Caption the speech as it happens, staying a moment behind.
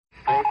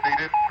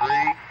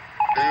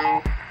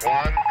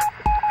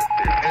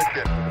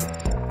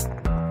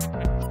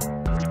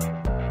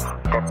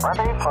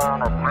ready for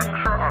an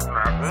adventure of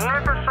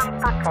magnificent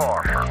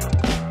proportions.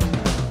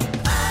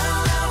 I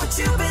don't know what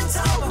you've been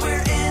told, but we're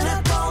in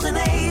a golden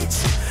age.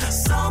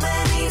 So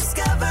many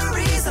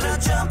discoveries that are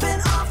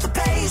jumping off the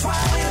page. Wow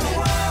in the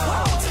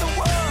world.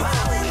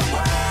 Wow in the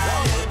world.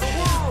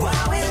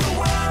 Wow in the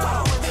world. Wow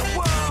in the world.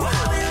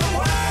 Wow in the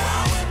world.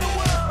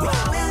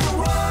 Wow in the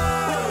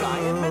world. Guy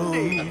and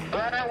Mindy.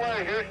 Right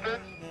away,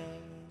 Houston.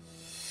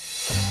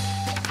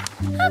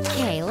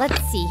 Okay,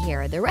 let's see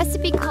here. The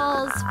recipe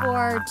calls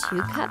for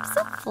 2 cups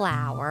of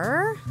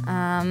flour.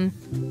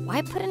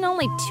 Why put in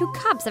only 2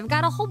 cups? I've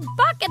got a whole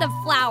bucket of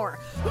flour.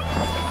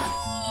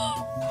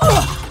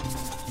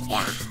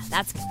 Yeah,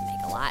 that's gonna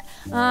make a lot.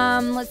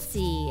 Let's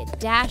see. A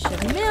dash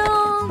of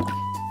milk.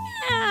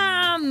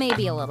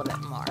 Maybe a little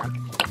bit more.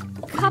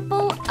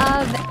 Couple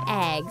of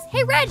eggs.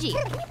 Hey, Reggie,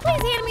 can you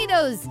please hand me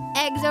those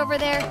eggs over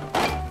there?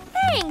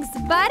 Thanks,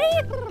 buddy.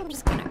 I'm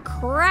just gonna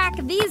crack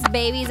these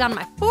babies on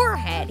my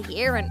forehead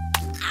here and...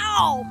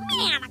 Ow,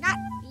 man, I got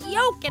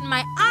yolk in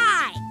my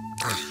eye.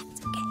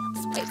 It's okay, I'll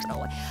just wipe it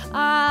away.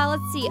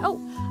 Let's see. A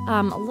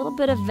little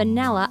bit of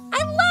vanilla.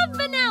 I love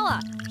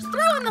vanilla. Just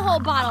throw in the whole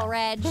bottle,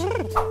 Reg.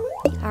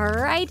 All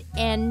right,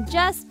 and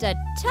just a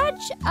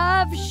touch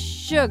of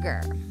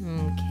sugar.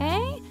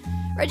 Okay.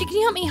 Reggie, can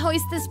you help me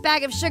hoist this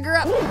bag of sugar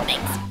up?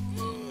 Thanks.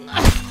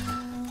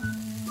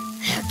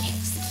 Okay,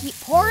 just keep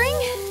pouring.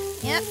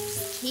 Yep,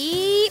 just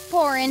keep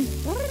pouring.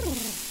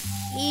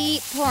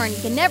 Keep pouring.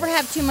 You can never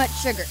have too much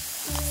sugar.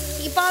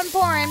 Keep on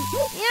pouring.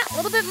 Yeah, a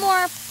little bit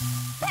more.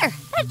 There,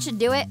 that should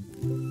do it.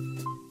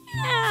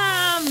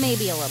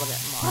 Maybe a little bit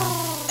more.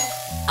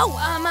 Come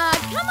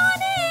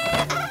on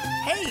in.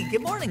 Hey,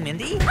 good morning,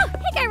 Mindy. Oh,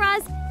 hey, Guy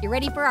Raz. You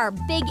ready for our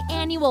big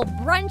annual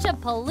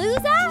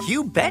brunch-a-palooza?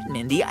 You bet,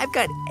 Mindy. I've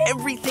got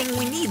everything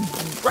we need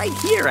right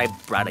here. I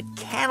brought a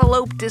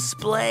cantaloupe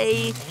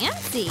display.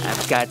 Fancy.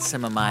 I've got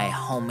some of my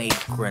homemade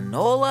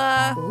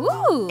granola.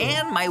 Ooh.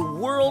 And my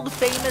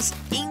world-famous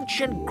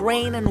ancient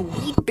grain and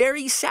wheat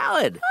berry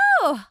salad.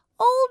 Oh,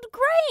 old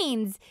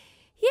grains.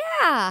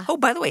 Yeah. Oh,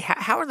 by the way,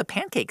 how are the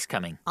pancakes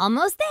coming?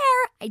 Almost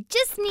there. I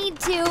just need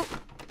to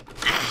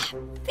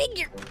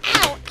figure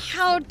out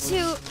how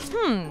to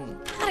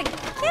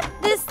get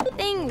this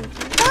thing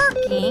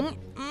working.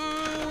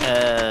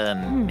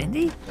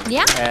 Mindy?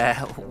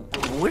 Yeah?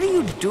 What are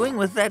you doing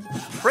with that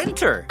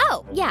printer?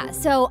 Oh, yeah.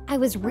 So I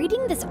was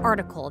reading this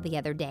article the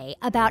other day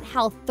about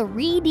how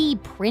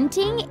 3D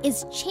printing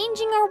is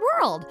changing our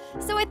world.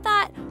 So I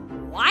thought,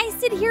 why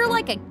sit here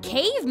like a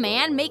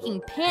caveman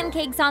making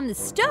pancakes on the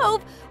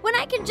stove when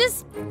I can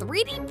just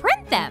 3D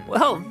print them?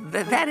 Well,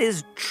 that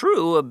is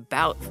true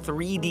about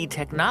 3D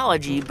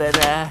technology, but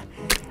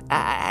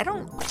I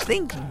don't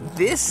think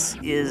this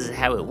is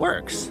how it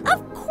works.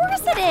 Of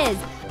course it is.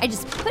 I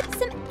just put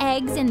some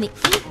eggs in the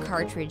ink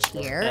cartridge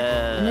here,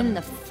 and then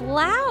the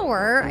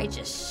flour I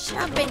just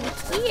shove in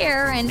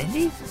here, and,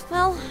 Mindy?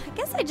 well, I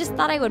guess I just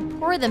thought I would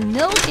pour the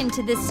milk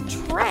into this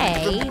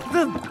tray.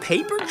 The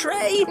paper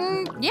tray?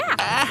 Yeah.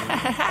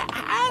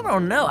 I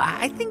don't know.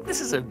 I think this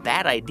is a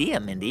bad idea,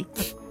 Mindy.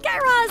 Guy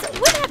Raz,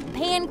 when have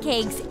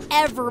pancakes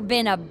ever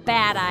been a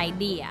bad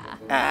idea?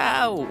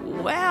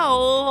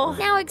 Well...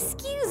 Now,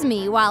 excuse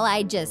me while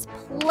I just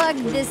plug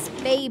this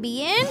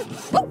baby in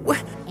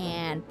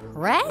and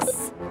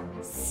press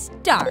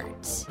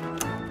start.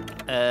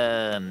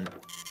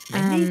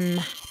 Mindy?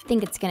 I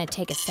think it's going to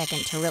take a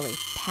second to really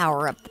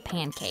power up the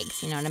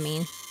pancakes, you know what I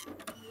mean?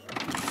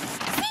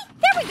 See?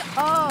 There we go.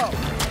 Oh.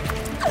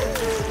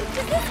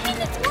 Does this mean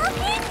it's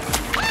working?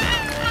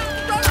 Run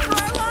for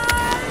our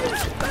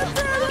lives!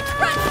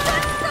 Run!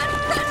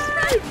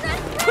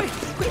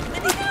 Quick,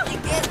 Mindy,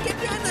 get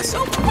behind the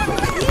sofa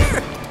right here.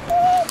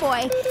 Oh,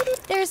 boy.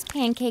 There's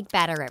pancake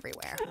batter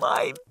everywhere.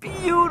 My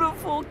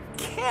beautiful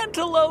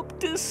cantaloupe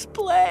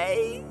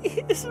display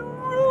is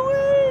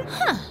ruined.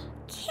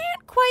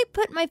 Can't quite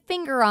put my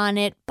finger on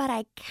it, but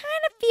I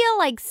kind of feel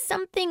like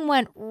something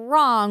went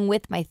wrong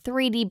with my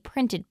 3D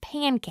printed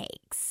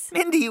pancakes.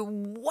 Mindy,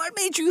 what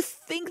made you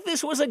think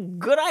this was a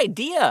good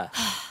idea?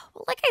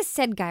 Well, like I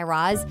said, Guy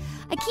Raz,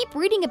 I keep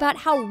reading about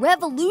how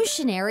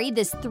revolutionary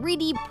this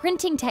 3D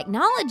printing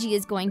technology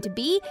is going to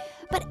be,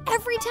 but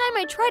every time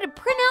I try to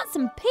print out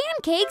some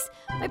pancakes,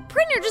 my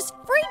printer just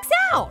freaks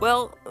out.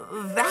 Well,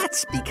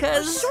 that's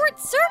because... Short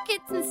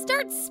circuits and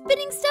starts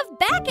spitting stuff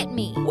back at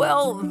me.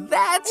 Well,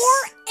 that's...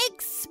 Or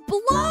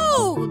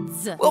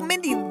explodes. Well,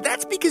 Mindy,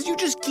 that's because you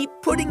just keep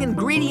putting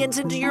ingredients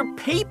into your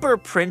paper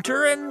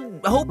printer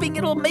and hoping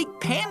it'll make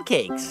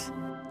pancakes.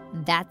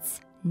 That's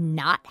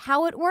not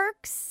how it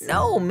works?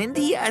 No,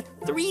 Mindy, a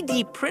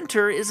 3D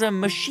printer is a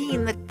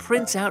machine that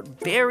prints out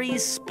very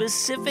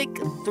specific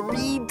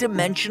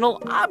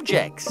three-dimensional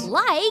objects.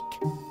 Like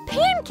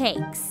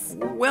pancakes.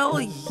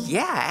 Well,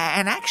 yeah,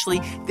 and actually,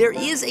 there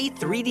is a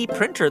 3D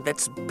printer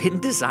that's been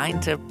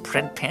designed to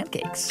print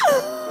pancakes.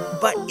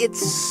 But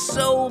it's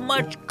so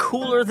much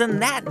cooler than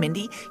that,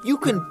 Mindy. You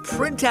can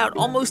print out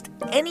almost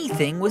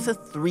anything with a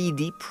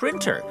 3D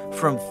printer,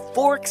 from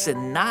forks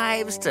and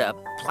knives to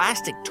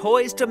plastic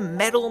toys to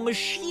metal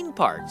machine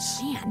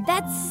parts. Man,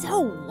 that's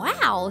so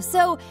wow.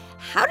 So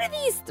how do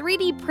these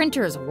 3D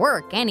printers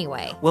work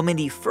anyway? Well,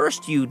 Mindy,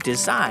 first you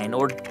design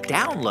or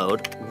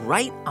download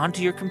right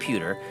onto your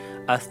computer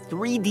a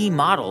 3D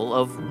model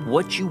of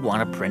what you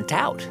want to print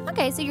out.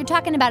 Okay, so you're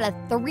talking about a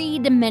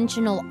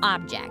three-dimensional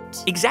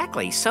object.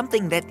 Exactly,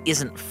 something that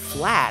isn't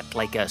flat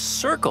like a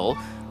circle,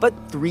 but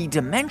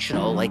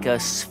three-dimensional like a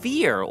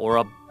sphere or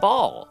a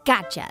ball.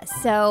 Gotcha.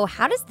 So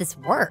how does this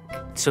work?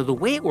 So the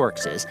way it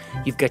works is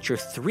you've got your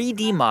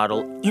 3D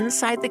model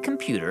inside the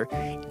computer,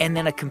 and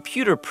then a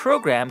computer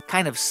program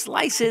kind of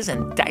slices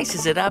and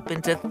dices it up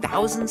into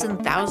thousands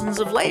and thousands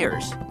of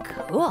layers.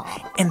 Cool.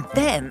 And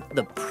then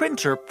the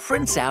printer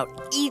prints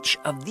out each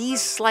of these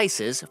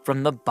slices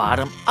from the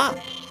bottom up,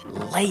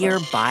 layer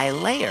by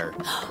layer.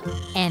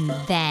 And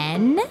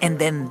then? And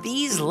then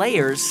these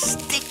layers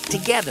stick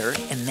together,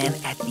 and then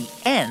at the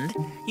end,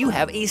 you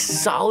have a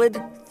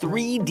solid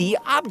 3D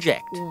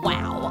object.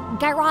 Wow.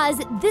 Guy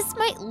Raz, this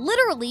might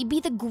literally be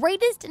the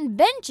greatest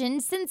invention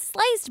since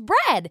sliced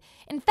bread.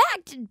 In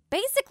fact, it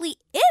basically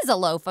is a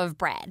loaf of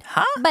bread.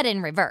 Huh? But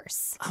in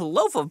reverse. A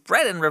loaf of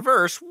bread in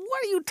reverse?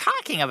 What are you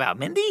talking about,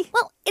 Mindy?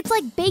 Well, it's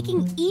like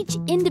baking each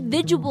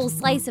individual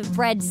slice of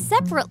bread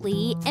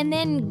separately and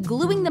then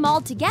gluing them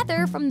all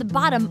together from the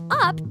bottom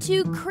up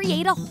to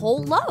create a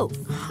whole loaf.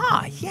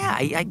 Huh, yeah,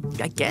 I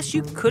guess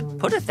you could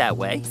put it that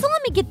way. So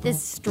let me get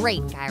this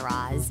straight, Guy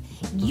Raz.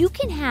 You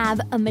can have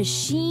a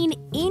machine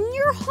in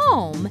your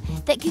home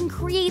that can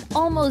create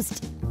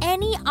almost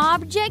any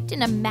object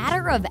in a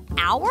matter of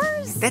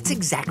hours? That's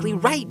exactly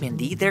right,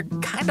 Mindy. They're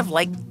kind of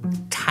like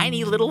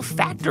tiny little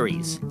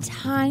factories.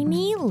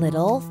 Tiny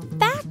little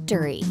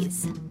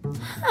factories.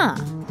 Huh.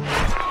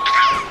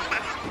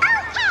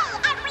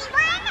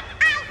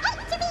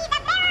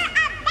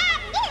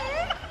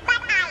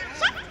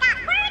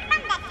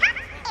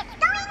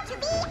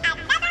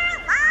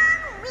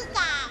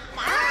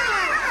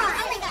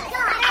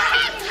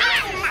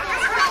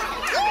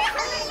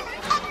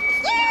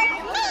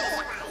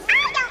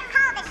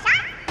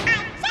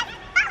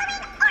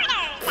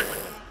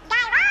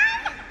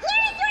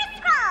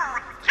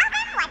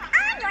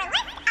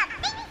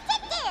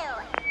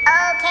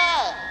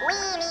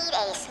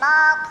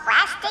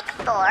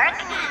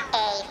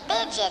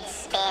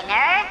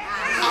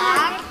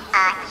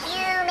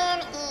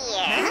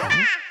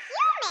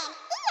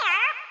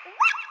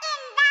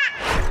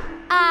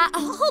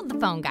 Hold the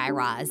phone, Guy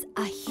Raz.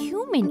 A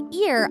human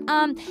ear?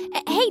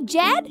 Hey,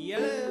 Jed?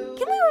 Hello?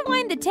 Can we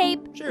rewind the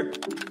tape? Sure.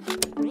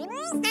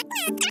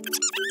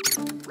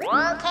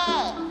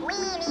 Okay, we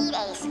need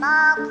a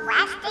small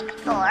plastic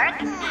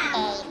fork,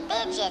 a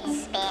fidget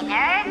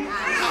spinner,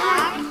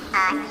 and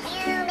a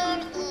human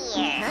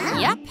ear.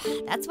 Yep,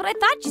 that's what I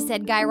thought you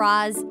said, Guy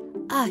Raz.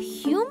 A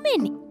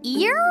human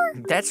ear?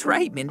 That's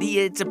right, Mindy.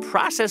 It's a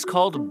process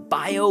called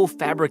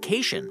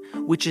biofabrication,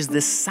 which is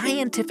the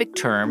scientific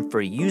term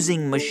for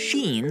using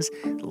machines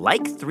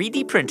like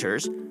 3D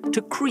printers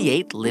to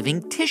create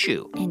living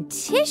tissue. And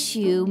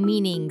tissue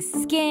meaning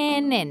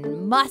skin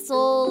and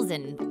muscles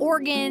and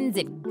organs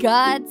and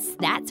guts,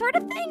 that sort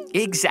of thing?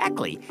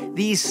 Exactly.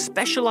 These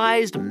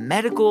specialized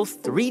medical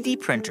 3D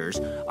printers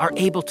are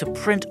able to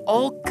print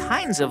all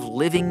kinds of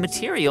living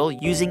material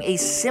using a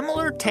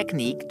similar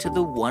technique to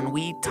the one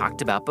we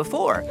talked about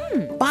before.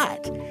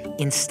 But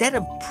instead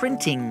of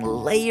printing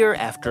layer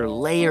after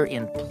layer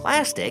in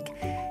plastic,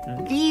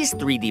 these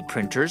 3D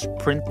printers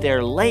print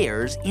their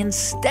layers in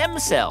stem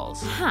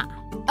cells. Huh.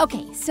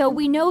 Okay, so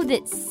we know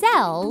that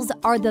cells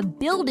are the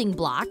building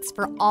blocks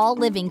for all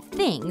living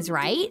things,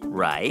 right?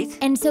 Right.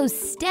 And so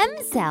stem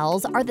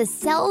cells are the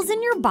cells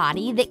in your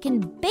body that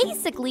can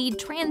basically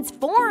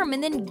transform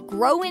and then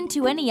grow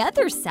into any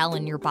other cell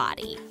in your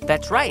body.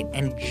 That's right.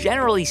 And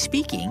generally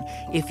speaking,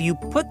 if you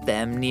put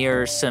them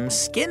near some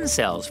skin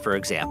cells, for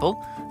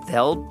example,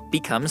 they'll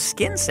become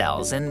skin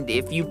cells. And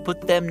if you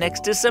put them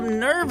next to some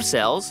nerve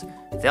cells,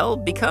 they'll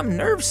become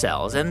nerve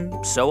cells,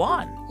 and so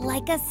on.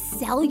 Like a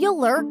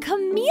cellular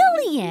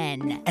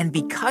chameleon. And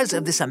because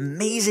of this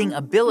amazing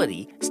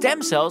ability,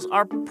 stem cells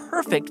are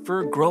perfect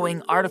for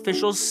growing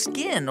artificial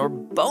skin or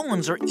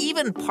bones or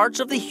even parts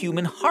of the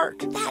human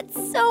heart. That's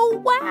so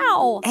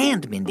wow.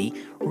 And, Mindy,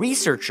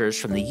 researchers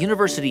from the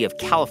University of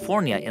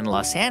California in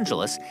Los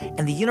Angeles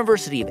and the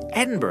University of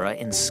Edinburgh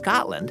in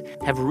Scotland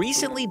have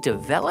recently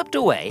developed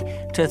a way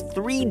to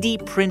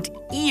 3D print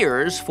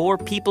ears for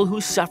people who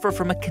suffer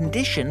from a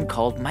condition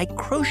called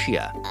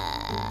microtia.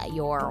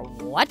 Your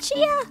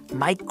whatchia?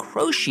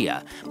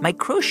 Microtia.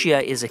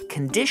 Microtia is a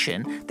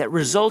condition that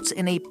results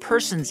in a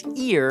person's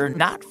ear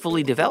not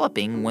fully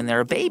developing when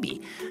they're a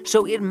baby.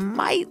 So it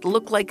might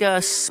look like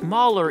a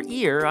smaller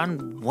ear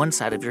on one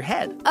side of your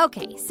head.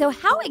 Okay, so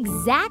how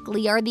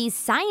exactly are these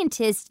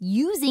scientists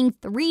using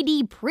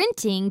 3D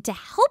printing to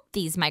help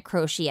these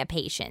microtia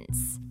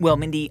patients? Well,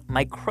 Mindy,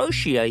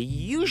 microtia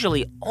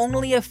usually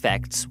only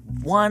affects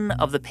one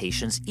of the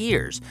patient's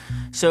ears.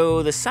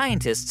 So the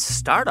scientists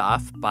start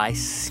off by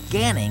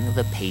scanning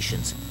the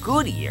patient's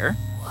good ear.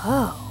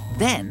 Whoa.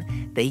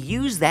 Then they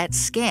use that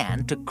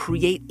scan to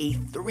create a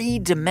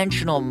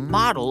three-dimensional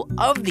model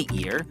of the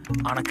ear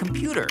on a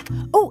computer.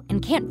 Oh,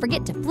 and can't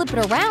forget to flip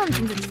it around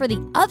since it's for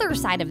the other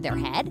side of their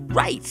head.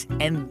 Right.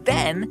 And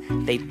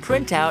then they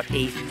print out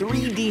a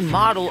 3D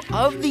model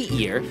of the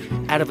ear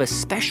out of a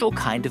special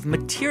kind of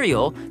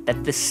material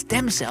that the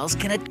stem cells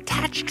can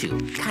attach to,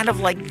 kind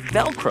of like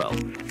Velcro.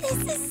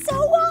 This is so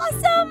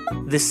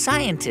awesome. The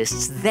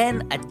scientists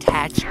then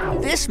attach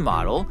this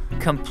model,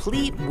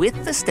 complete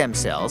with the stem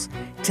cells,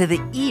 to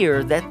the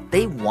ear that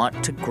they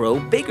want to grow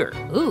bigger.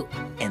 Ooh.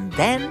 And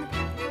then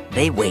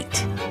they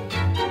wait.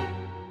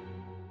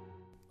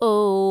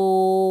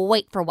 Oh,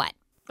 wait for what?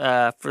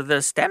 For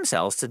the stem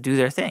cells to do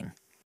their thing.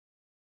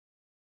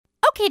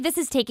 Okay, this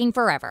is taking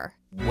forever.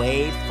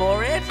 Wait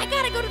for it. I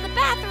gotta go to the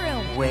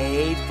bathroom.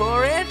 Wait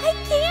for it. I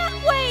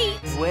can't wait.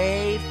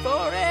 Wait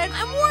for it.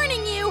 I'm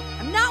warning you,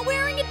 I'm not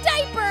wearing a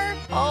diaper.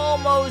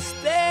 Almost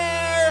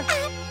there.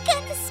 I'm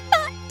gonna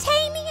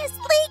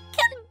spontaneously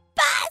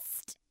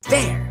combust.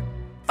 There.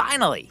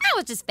 Finally. I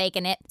was just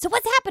faking it. So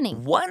what's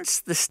happening? Once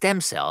the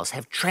stem cells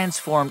have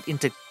transformed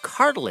into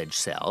cartilage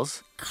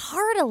cells.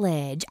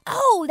 Cartilage.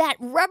 Oh, that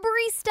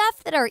rubbery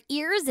stuff that our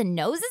ears and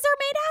noses are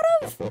made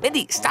out of?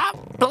 Mindy, stop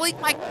pulling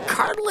my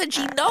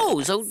cartilagey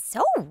nose. Oh.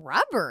 So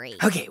rubbery.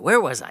 Okay, where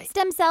was I?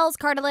 Stem cells,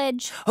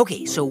 cartilage.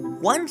 Okay, so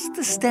once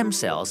the stem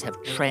cells have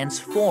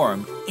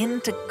transformed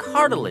into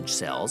cartilage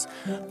cells,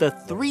 the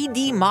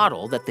 3D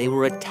model that they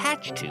were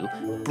attached to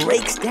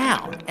breaks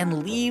down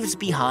and leaves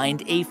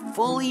behind a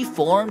fully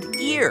formed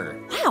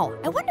ear. Wow,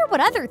 I wonder what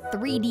other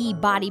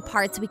 3D body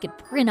parts we could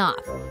print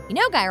off. You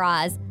know, Guy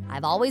Raz,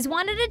 I've always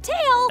wanted a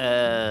tail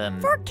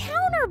for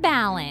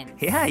counterbalance.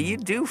 Yeah, you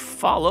do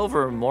fall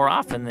over more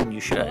often than you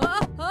should.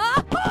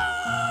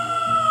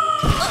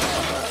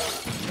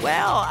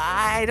 Well,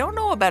 I don't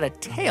know about a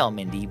tail,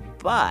 Mindy,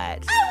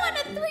 but... I want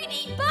a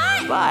 3D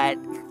butt! But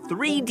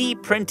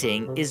 3D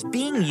printing is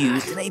being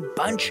used in a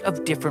bunch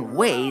of different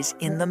ways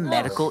in the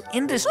medical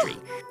industry.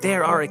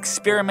 There are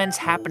experiments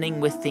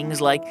happening with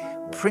things like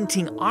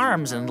printing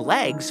arms and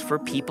legs for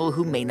people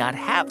who may not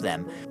have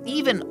them,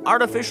 even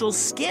artificial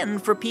skin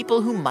for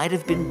people who might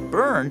have been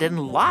burned and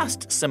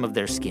lost some of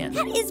their skin.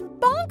 That is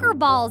bonker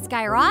balls,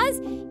 Guy Raz.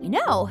 You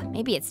know,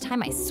 maybe it's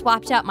time I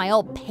swapped out my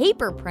old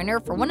paper printer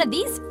for one of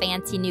these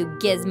fancy new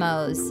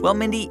gizmos. Well,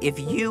 Mindy, if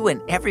you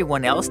and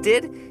everyone else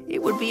did,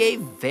 it would be a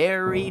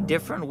very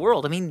different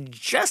world. I mean,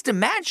 just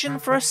imagine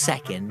for a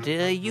second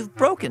you've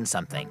broken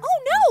something.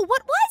 Oh, no,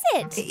 what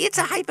was it? It's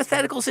a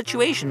hypothetical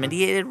situation,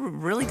 Mindy. It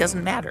really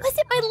doesn't matter. Was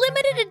it my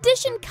limited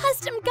edition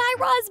custom Guy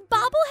Raz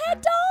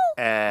bobblehead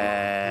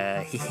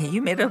doll?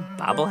 You made a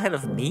bobblehead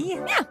of me?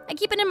 Yeah, I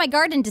keep it in my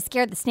garden to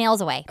scare the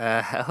snails away.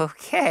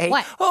 Okay.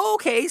 What?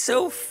 Okay,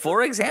 so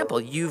for example,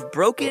 you've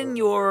broken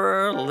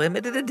your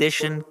limited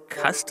edition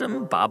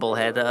custom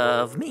bobblehead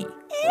of me.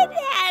 It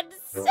had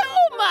so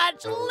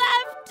much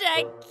left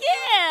to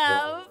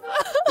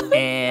give.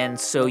 And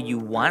so you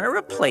want to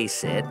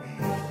replace it,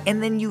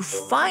 and then you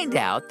find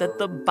out that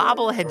the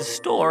bobblehead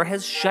store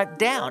has shut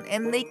down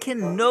and they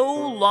can no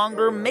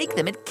longer make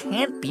them. It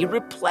can't be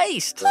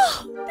replaced.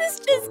 This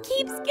just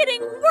keeps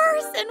getting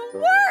worse and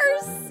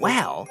worse.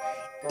 Well,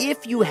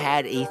 if you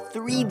had a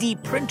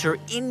 3D printer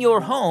in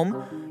your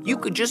home, you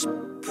could just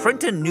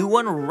print a new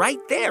one right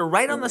there,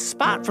 right on the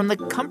spot, from the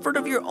comfort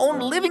of your own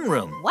living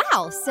room.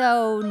 Wow,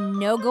 so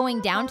no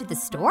going down to the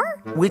store?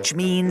 Which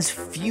means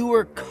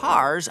fewer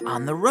cars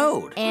on the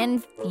road.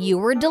 And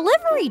fewer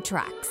delivery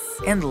trucks.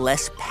 And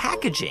less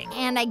packaging.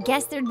 And I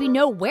guess there'd be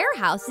no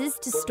warehouses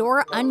to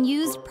store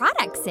unused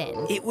products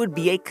in. It would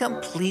be a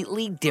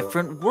completely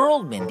different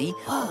world, Mindy.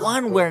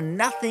 One where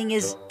nothing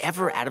is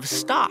ever out of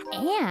stock.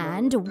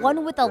 And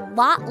one with a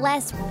lot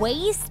less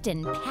waste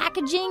and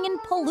packaging and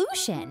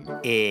pollution.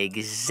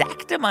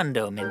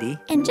 Exactamundo, Mindy.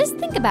 And just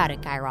think about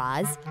it, Guy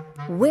Raz.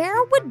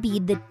 Where would be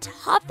the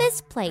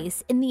toughest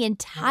place in the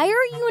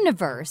entire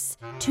universe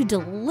to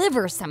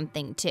deliver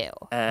something to?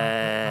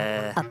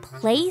 A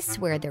place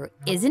where there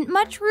isn't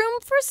much room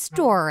for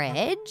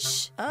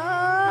storage.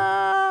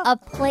 A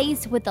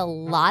place with a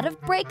lot of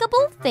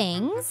breakable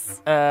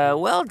things.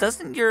 Well,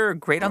 doesn't your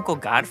great-uncle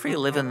Godfrey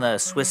live in the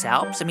Swiss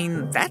Alps? I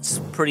mean, that's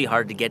pretty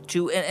hard to get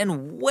to.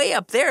 And way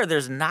up there,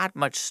 there's not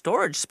much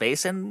storage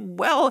space. And,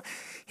 well,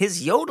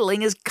 his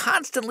yodeling is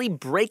constantly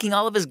breaking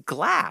all of his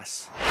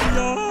glass.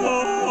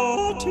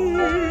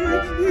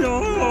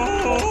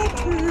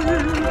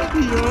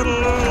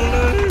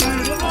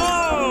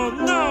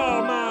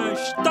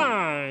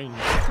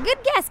 Good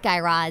guess, Guy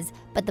Raz,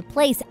 but the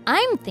place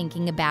I'm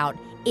thinking about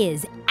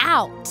is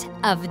out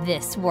of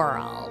this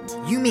world.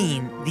 You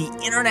mean the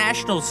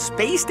International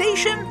Space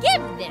Station?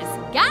 Give this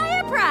guy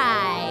a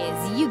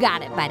prize. You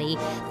got it, buddy.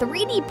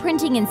 3D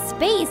printing in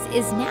space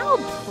is now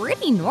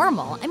pretty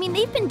normal. I mean,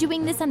 they've been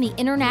doing this on the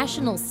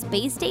International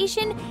Space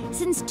Station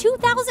since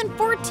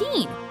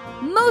 2014.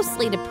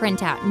 mostly to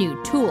print out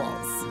new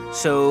tools.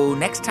 So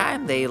next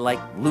time they,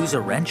 lose a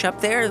wrench up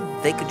there,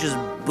 they could just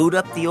boot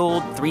up the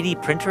old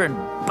 3D printer and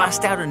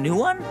bust out a new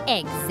one?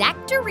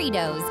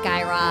 Exactoritos,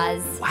 Guy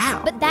Raz.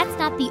 Wow. But that's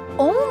not the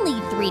only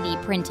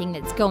 3D printing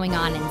that's going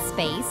on in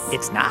space.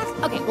 It's not?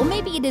 Okay, well,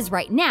 maybe it is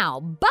right now,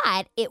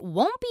 but it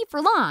won't be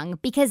for long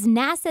because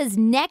NASA's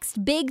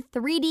next big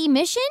 3D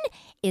mission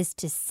is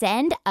to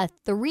send a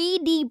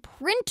 3D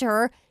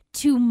printer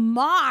to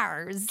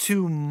Mars.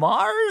 To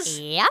Mars?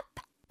 Yep.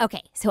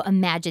 Okay, so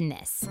imagine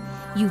this.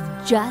 You've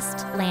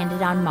just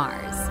landed on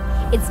Mars.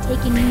 It's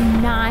taken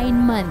you 9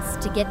 months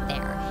to get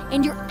there,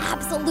 and you're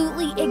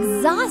absolutely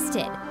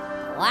exhausted.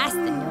 The last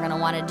thing you're going to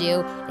want to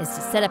do is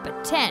to set up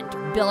a tent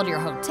or build your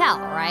hotel,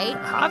 right?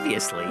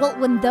 Obviously. Well,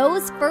 when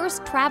those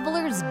first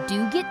travelers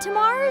do get to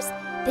Mars,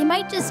 they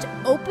might just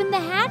open the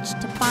hatch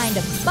to find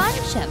a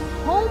bunch of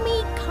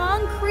homey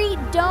concrete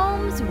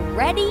domes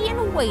ready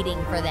and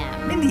waiting for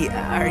them. Mindy,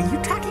 are you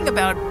talking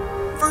about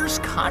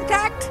first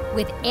contact?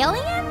 With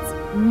aliens?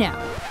 No.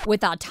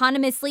 With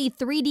autonomously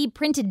 3D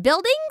printed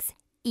buildings?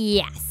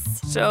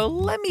 Yes. So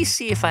let me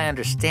see if I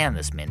understand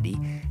this, Mindy.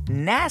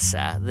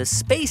 NASA, the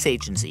space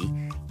agency,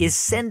 is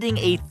sending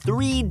a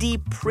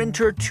 3D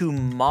printer to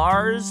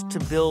Mars to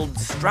build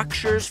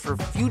structures for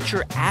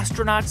future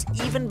astronauts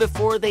even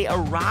before they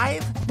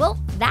arrive? Well,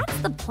 that's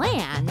the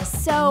plan.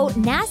 So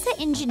NASA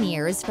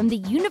engineers from the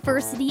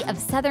University of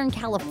Southern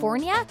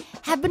California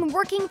have been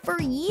working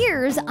for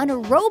years on a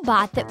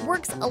robot that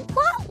works a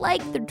lot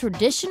like the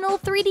traditional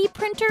 3D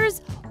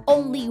printers,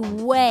 only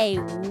way,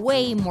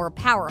 way more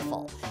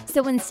powerful.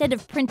 So instead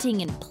of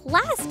printing in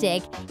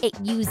plastic, it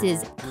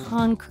uses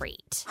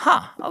concrete.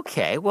 Huh,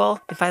 okay.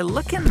 Well, if I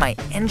look in my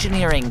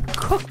engineering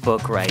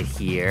cookbook right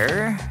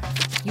here...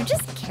 You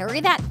just carry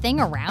that thing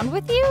around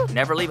with you?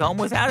 Never leave home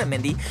without it,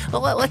 Mindy.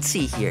 Well, let's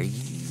see here.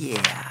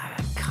 Yeah,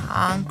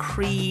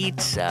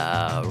 concrete,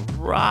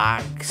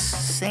 rocks,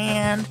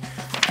 sand,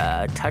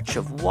 a touch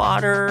of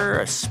water,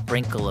 a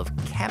sprinkle of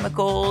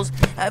chemicals.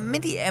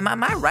 Mindy, am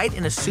I right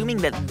in assuming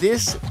that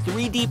this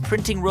 3D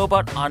printing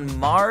robot on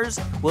Mars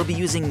will be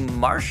using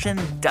Martian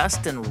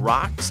dust and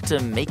rocks to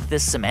make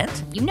this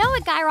cement? You know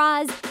it, Guy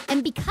Raz.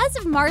 And because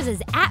of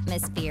Mars's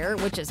atmosphere,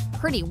 which is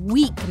pretty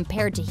weak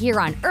compared to here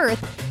on Earth,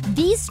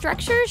 these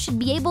structures should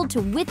be able to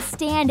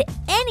withstand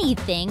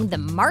anything the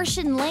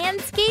Martian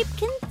landscape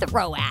can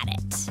throw at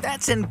it.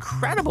 That's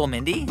incredible,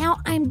 Mindy. Now,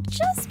 I'm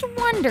just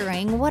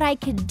wondering what I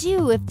could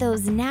do if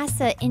those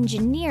NASA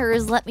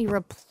engineers let me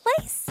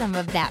replace some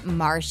of that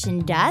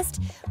Martian dust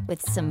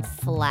with some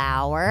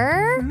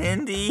flour.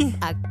 Mindy.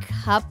 A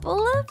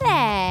couple of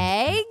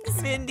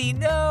eggs. Mindy,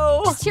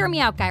 no. Just hear me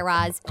out, Guy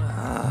Raz.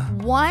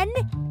 One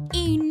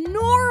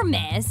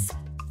enormous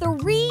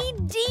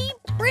 3D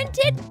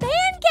printed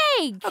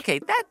pancake. Okay,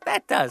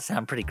 that does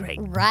sound pretty great.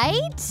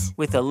 Right?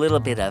 With a little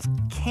bit of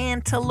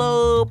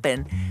cantaloupe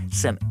and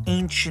some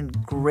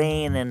ancient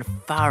grain and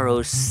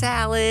farro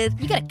salad.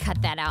 You gotta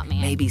cut that out,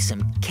 man. Maybe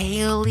some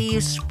kale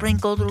leaves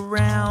sprinkled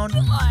around.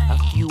 A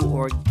few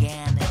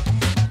organic.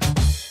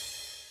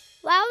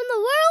 Wow in the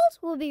World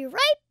will be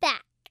right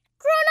back.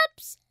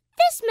 Grown-ups,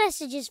 this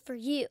message is for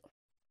you.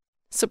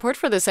 Support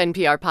for this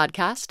NPR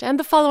podcast and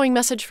the following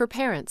message for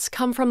parents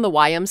come from the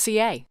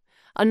YMCA,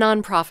 a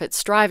nonprofit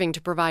striving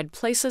to provide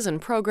places and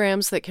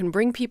programs that can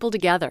bring people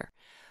together.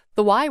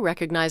 The Y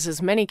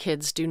recognizes many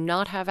kids do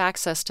not have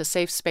access to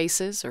safe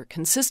spaces or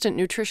consistent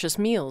nutritious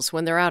meals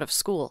when they're out of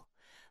school.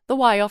 The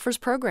Y offers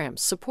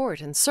programs,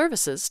 support, and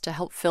services to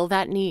help fill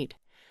that need.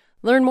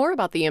 Learn more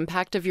about the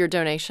impact of your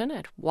donation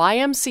at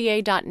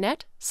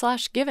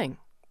ymca.net/giving.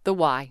 The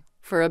Y,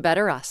 for a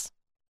better us.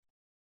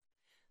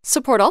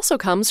 Support also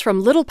comes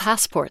from Little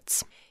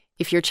Passports.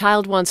 If your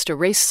child wants to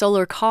race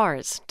solar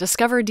cars,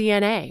 discover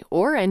DNA,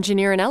 or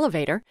engineer an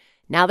elevator,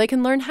 now they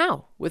can learn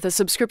how with a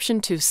subscription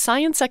to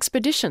Science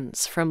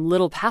Expeditions from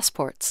Little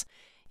Passports.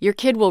 Your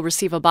kid will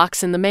receive a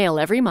box in the mail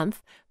every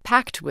month,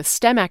 packed with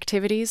STEM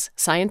activities,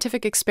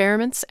 scientific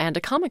experiments, and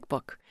a comic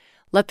book.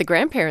 Let the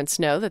grandparents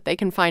know that they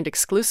can find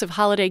exclusive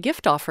holiday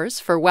gift offers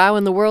for Wow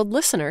in the World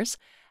listeners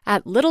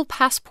at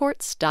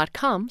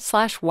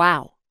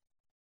littlepassports.com/wow.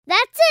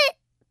 That's it.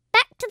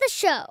 Back to the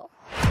show.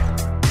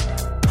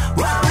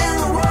 Wow in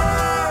the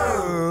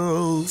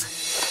world.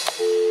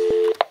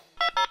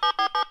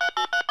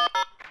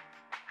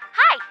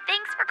 Hi,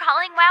 thanks for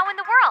calling Wow in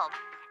the World.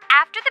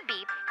 After the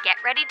beep, get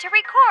ready to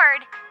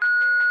record.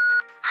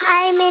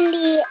 Hi,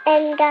 Mindy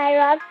and Guy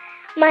Raz.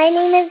 My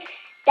name is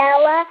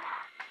Stella.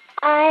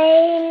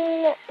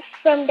 I'm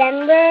from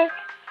Denver,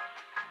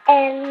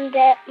 and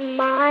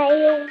my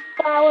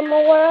wow in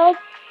the world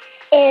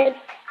is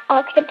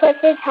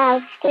octopuses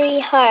have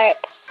 3 hearts.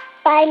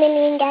 Bye,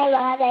 Mindy and Guy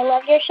Raz. I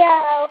love your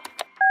show.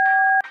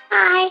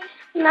 Hi,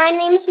 my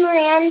name's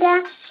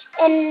Miranda,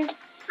 and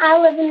I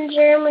live in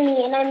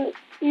Germany, and I'm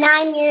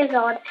 9 years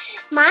old.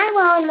 My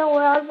wow in the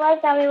world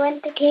was that we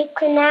went to Cape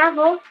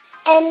Canaveral,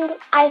 and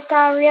I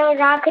saw a real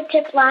rocket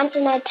ship launch,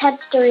 and I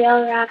touched a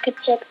real rocket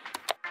ship.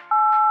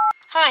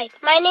 Hi,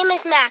 my name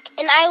is Mac,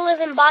 and I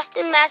live in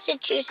Boston,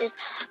 Massachusetts.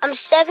 I'm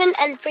 7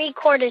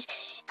 3/4,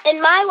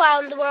 And my wow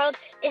in the world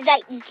is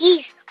that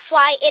geese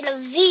fly in a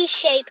V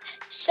shape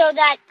so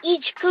that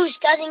each goose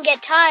doesn't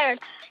get tired.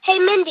 Hey,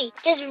 Mindy,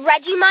 does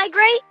Reggie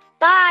migrate?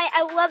 Bye,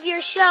 I love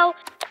your show.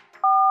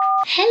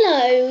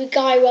 Hello,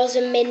 Guy Raz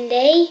and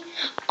Mindy.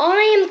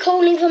 I am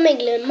calling from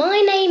England. My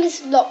name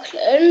is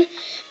Lachlan,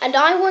 and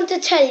I want to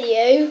tell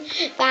you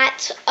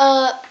that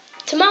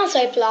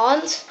tomato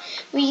plants,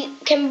 we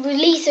can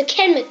release a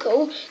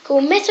chemical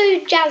called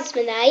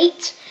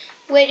methyljasminate,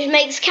 which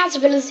makes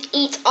caterpillars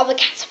eat other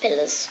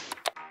caterpillars.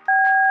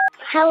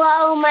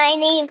 Hello, my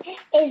name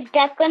is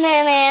Declan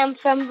and I am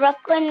from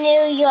Brooklyn,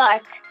 New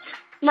York.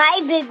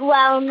 My big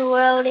wow in the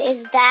world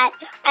is that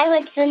I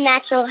went to the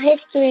Natural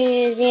History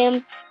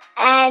Museum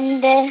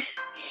and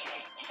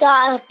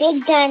saw a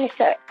big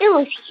dinosaur. It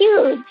was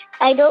huge.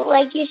 I don't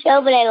like your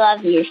show, but I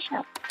love your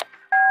show.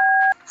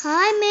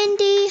 Hi,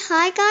 Mindy.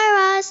 Hi, Guy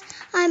Raz.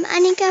 I'm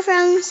Annika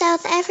from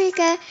South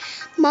Africa.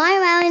 My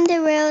wow in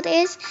the world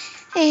is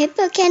a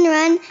hippo can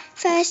run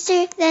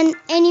faster than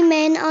any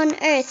man on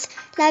Earth.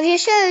 Love your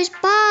shows.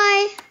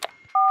 Bye.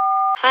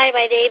 Hi,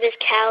 my name is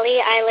Callie.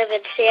 I live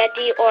in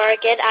Sandy,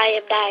 Oregon. I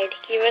am 9.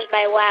 Here is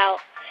my wow.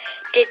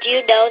 Did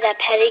you know that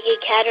petting a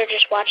cat or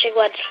just watching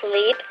one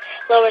sleep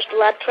lowers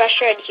blood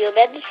pressure in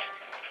humans?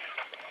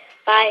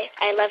 Bye.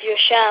 I love your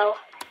show.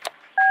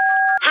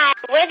 Hi,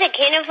 we're the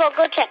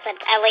Kindervogel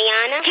triplets,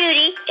 Eliana,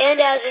 Judy, and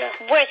Ezra.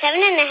 We're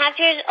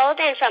 7.5 years old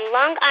and from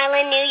Long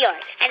Island, New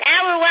York. And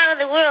our wow in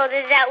the world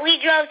is that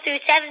we drove through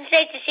 7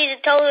 states to see the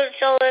total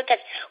solar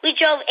eclipse. We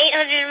drove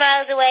 800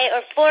 miles away, or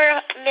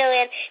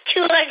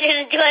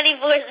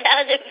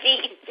 4,224,000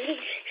 feet.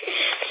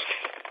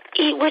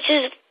 Which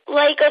is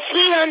like a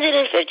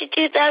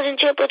 352,000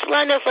 triplets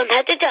lined up from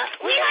head to toe.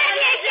 We love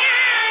your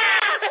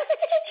show!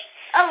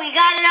 Oh, we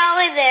got it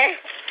all in there.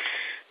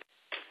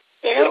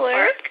 Did it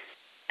work?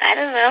 I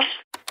don't know.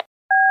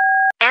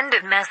 End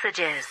of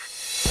messages.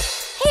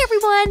 Hey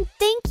everyone,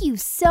 thank you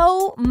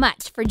so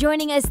much for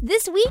joining us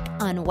this week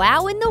on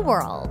Wow in the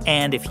World.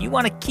 And if you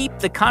want to keep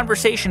the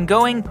conversation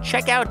going,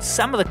 check out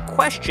some of the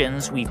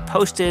questions we've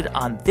posted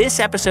on this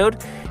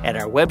episode at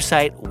our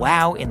website,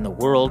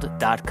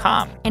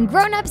 wowintheworld.com. And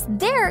grown-ups,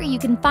 there you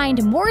can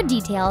find more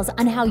details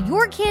on how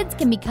your kids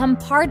can become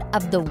part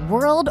of the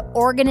World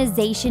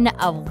Organization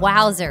of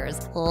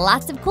Wowzers.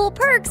 Lots of cool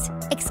perks,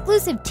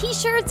 exclusive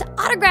t-shirts,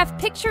 autographed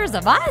pictures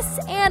of us,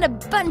 and a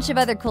bunch of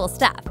other cool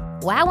stuff.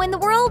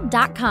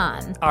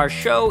 wowintheworld.com. Our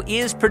show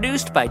is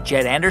produced by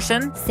Jed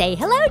Anderson. Say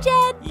hello,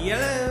 Jed.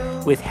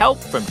 Hello. With help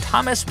from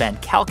Thomas Van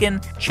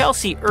Kalken,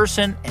 Chelsea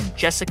Urson, and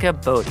Jessica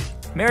Bodie.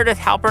 Meredith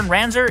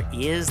Halpern-Ranzer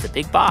is the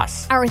big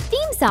boss. Our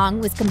theme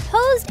song was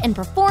composed and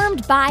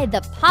performed by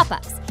The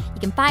Pop-Ups. You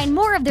can find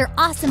more of their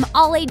awesome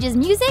all-ages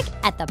music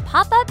at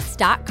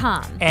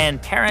thepopups.com.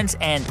 And parents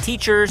and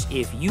teachers,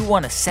 if you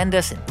want to send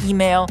us an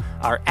email,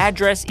 our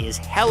address is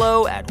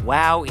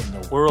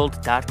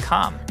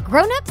hello@wowintheworld.com.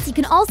 Grown-ups, you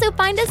can also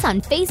find us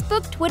on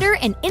Facebook, Twitter,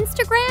 and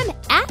Instagram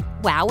at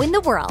Wow in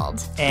the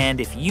World.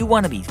 And if you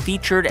want to be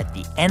featured at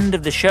the end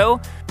of the show,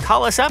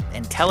 call us up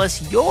and tell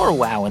us your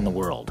wow in the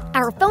world.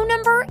 Our phone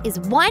number is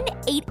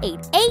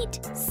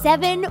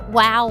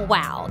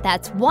 1-888-7-WOW-WOW.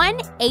 That's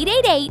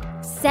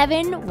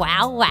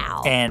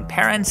 1-888-7-WOW-WOW. And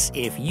parents,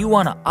 if you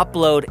want to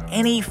upload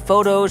any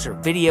photos or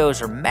videos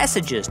or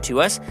messages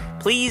to us,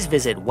 please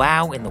visit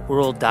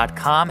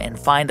wowintheworld.com and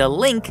find a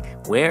link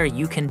where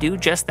you can do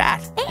just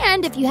that.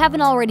 And if you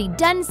haven't already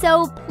done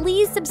so,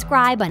 please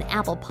subscribe on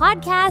Apple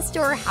Podcasts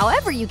or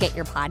however you get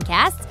your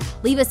podcasts.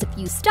 Leave us a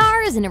few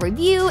stars and a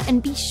review,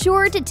 and be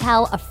sure to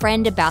tell a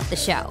friend about the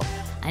show.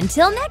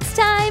 Until next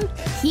time,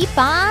 keep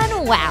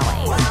on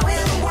wowing.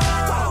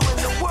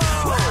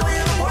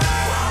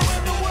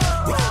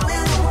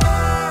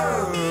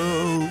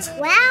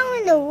 Wow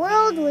in the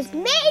World was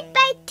made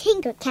by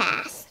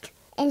Tinkercast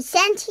and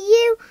sent to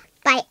you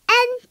by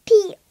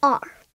NPR.